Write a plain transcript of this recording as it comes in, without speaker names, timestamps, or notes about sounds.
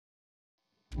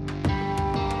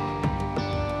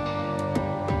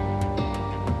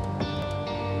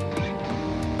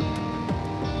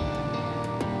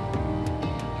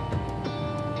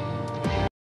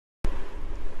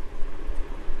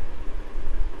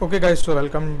Okay guys, so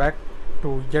welcome back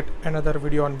to yet another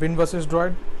video on Win versus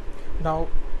Droid. Now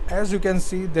as you can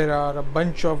see, there are a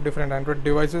bunch of different Android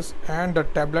devices and a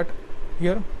tablet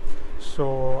here.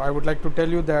 So I would like to tell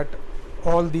you that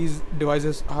all these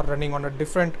devices are running on a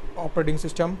different operating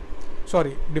system,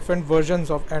 different versions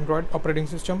of Android operating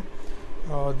system.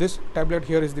 This tablet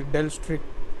here is the Dell Streak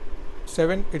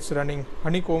 7. It's running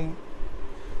Honeycomb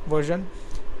version,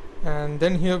 and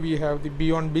then here we have the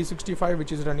Beyond B65,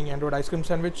 which is running Android ice cream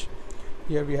sandwich.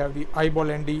 Here we have the Eyeball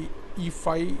ND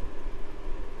E5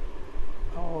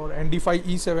 or ND5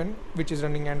 E7, which is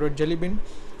running Android Jellybean.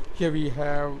 Here we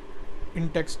have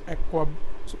Intex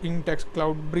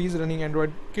Cloud Breeze running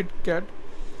Android KitKat,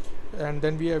 and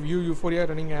then we have Euphoria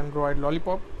running Android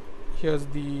Lollipop. Here's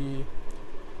the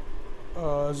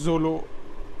Zolo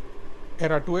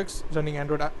Era 2X running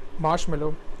Android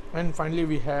Marshmallow, and finally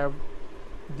we have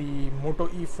the Moto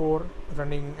E4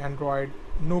 running Android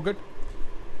Nougat.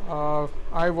 I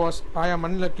am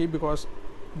unlucky because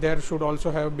there should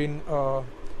also have been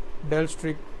Dell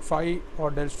Streak 5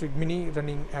 or Dell Streak Mini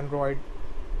running Android,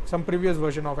 some previous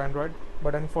version of Android,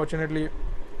 but unfortunately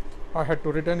I had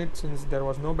to return it since there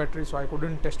was no battery, so I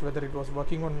couldn't test whether it was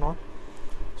working or not.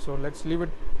 So let's leave it.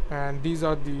 And these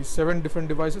are the 7 different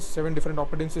devices, 7 different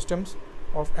operating systems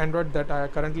of Android that I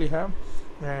currently have,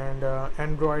 and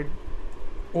Android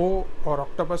O or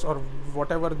Octopus or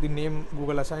whatever the name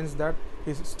Google assigns that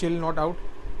is still not out,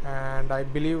 and I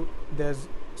believe there's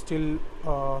still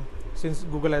since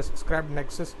Google has scrapped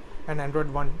Nexus and Android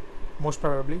One most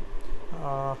probably,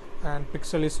 and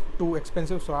Pixel is too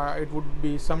expensive, so it would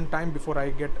be some time before I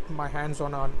get my hands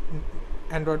on an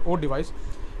Android O device.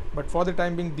 But for the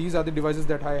time being, these are the devices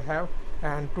that I have,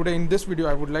 and today in this video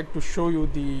I would like to show you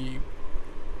the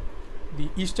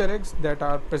Easter eggs that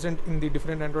are present in the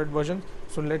different Android versions.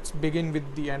 So let's begin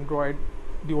with the Android,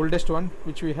 the oldest one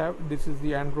which we have. This is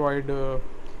the Android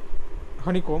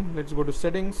Honeycomb. Let's go to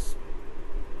settings,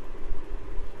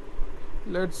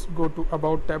 let's go to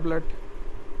about tablet,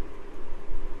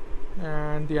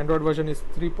 and the Android version is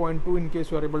 3.2 in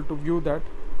case you are able to view that.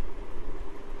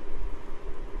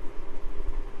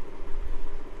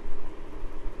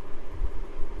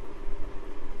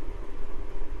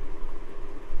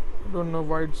 Don't know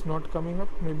why it's not coming up.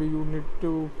 Maybe you need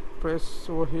to press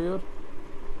over here.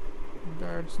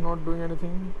 That's not doing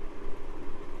anything.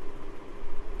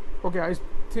 Okay, I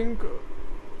think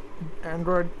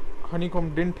Android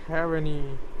Honeycomb didn't have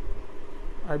any,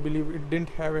 I believe it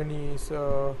didn't have any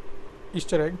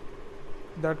Easter egg.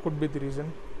 That could be the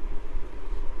reason.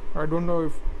 I don't know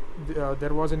if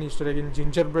there was an Easter egg in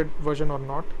gingerbread version or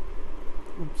not.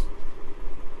 Oops.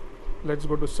 Let's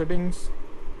go to settings,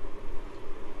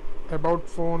 about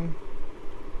phone,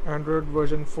 Android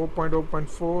version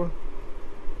 4.0.4.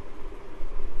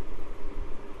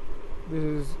 this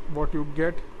is what you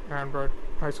get, Android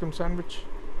ice cream sandwich.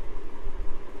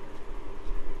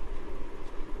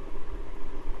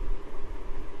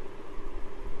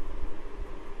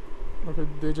 Okay,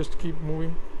 they just keep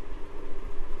moving.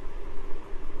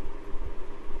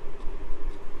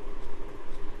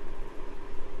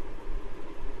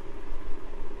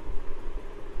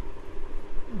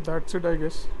 That's it, I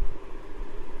guess.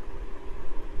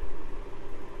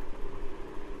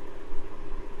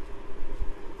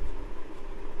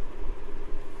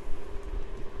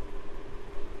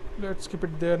 Let's keep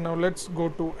it there. Now let's go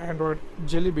to Android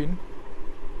Jellybean.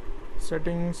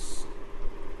 Settings,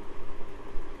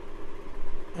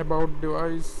 about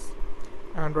device,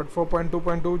 Android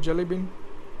 4.2.2 Jellybean.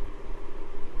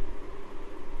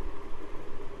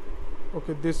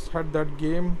 Okay, this had that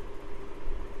game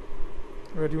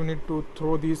where you need to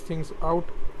throw these things out.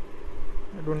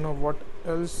 I don't know what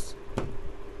else.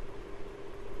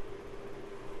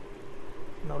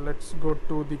 Now let's go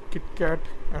to the KitKat,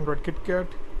 Android KitKat,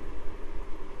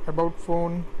 about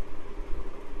phone,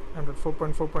 Android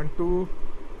 4.4.2.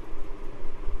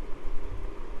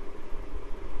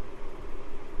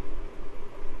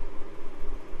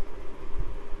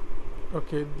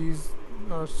 Okay, these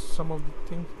are some of the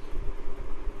things.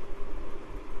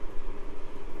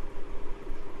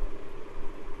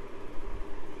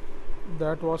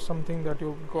 That was something that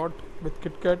you got with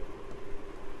KitKat.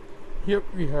 Here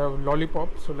we have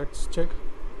Lollipop, so let's check.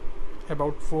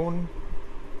 About phone,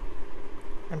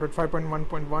 Android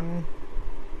 5.1.1,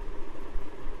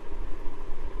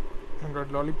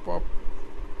 Android Lollipop.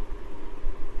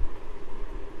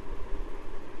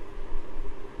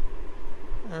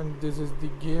 And this is the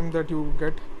game that you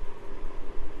get.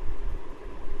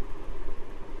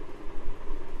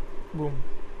 Boom.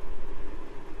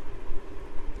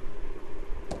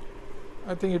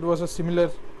 I think it was a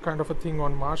similar kind of a thing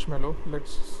on marshmallow.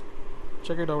 Let's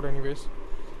check it out anyways.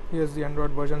 Here's the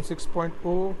Android version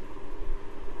 6.0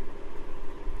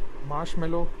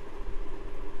 marshmallow.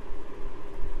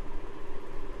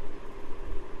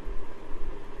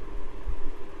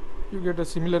 You get a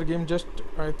similar game, just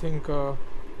I think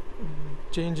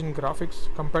change in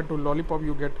graphics. Compared to lollipop,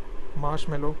 you get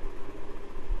marshmallow.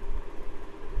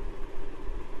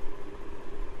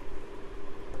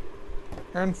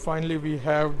 And finally we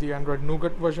have the Android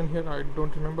Nougat version here. I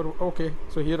don't remember. Okay,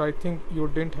 so here I think you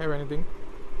didn't have anything.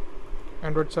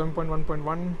 Android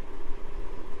 7.1.1.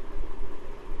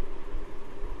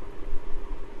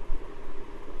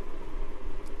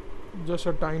 just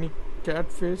a tiny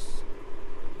cat face.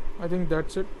 I think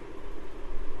that's it.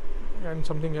 And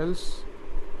something else.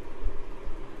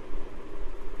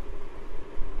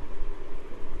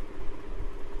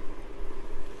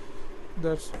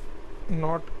 That's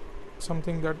not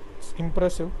something that's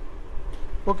impressive.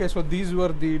 Okay, so these were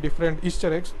the different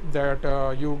Easter eggs that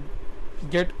you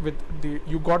got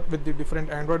with the different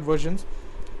Android versions.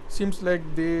 Seems like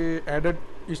they added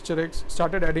Easter eggs,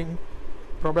 started adding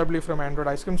probably from Android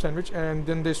ice cream sandwich, and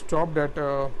then they stopped at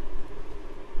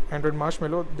Android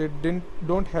marshmallow. They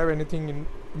don't have anything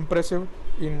impressive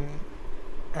in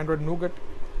Android Nougat,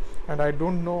 and I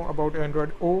don't know about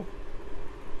Android O.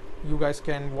 You guys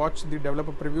can watch the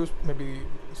developer previews, maybe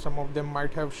some of them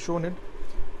might have shown it.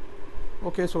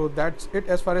 Okay, so that's it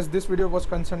as far as this video was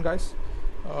concerned, guys.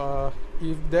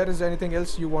 If there is anything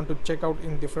else you want to check out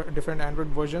in different Android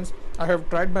versions, I have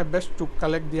tried my best to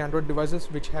collect the Android devices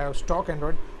which have stock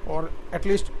Android, or at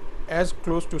least as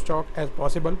close to stock as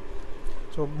possible.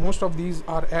 So most of these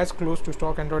are as close to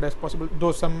stock Android as possible,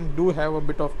 though some do have a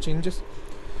bit of changes,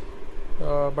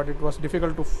 but it was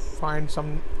difficult to find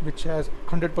some which has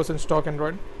 100% stock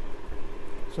Android.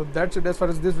 So that's it as far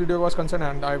as this video was concerned,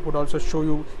 and I would also show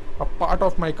you a part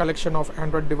of my collection of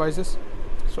Android devices.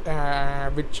 So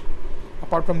which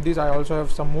apart from these, I also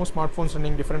have some more smartphones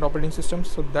running different operating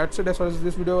systems. So that's it as far as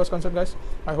this video was concerned, guys.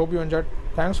 I hope you enjoyed.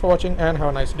 Thanks for watching and have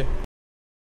a nice day.